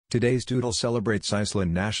Today's doodle celebrates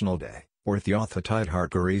Iceland National Day, or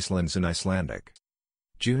Þjóðhátíðardagur Íslands in Icelandic.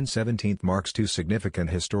 June 17 marks two significant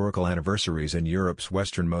historical anniversaries in Europe's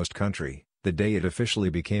westernmost country, the day it officially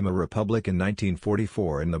became a republic in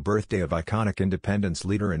 1944 and the birthday of iconic independence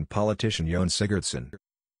leader and politician Jón Sigurðsson.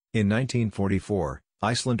 In 1944,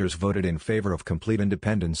 Icelanders voted in favor of complete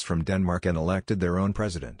independence from Denmark and elected their own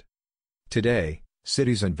president. Today,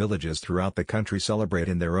 cities and villages throughout the country celebrate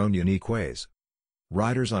in their own unique ways.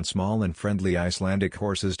 Riders on small and friendly Icelandic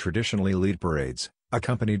horses traditionally lead parades,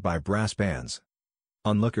 accompanied by brass bands.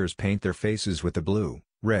 Onlookers paint their faces with the blue,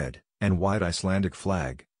 red, and white Icelandic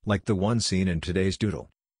flag, like the one seen in today's doodle.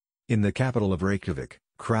 In the capital of Reykjavík,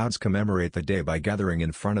 crowds commemorate the day by gathering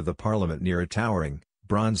in front of the parliament near a towering,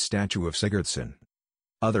 bronze statue of Sigurðsson.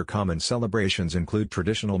 Other common celebrations include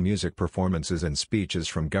traditional music performances and speeches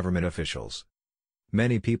from government officials.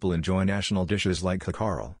 Many people enjoy national dishes like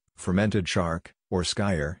hákarl, fermented shark, or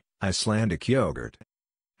skyr, Icelandic yogurt.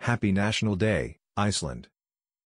 Happy National Day, Iceland!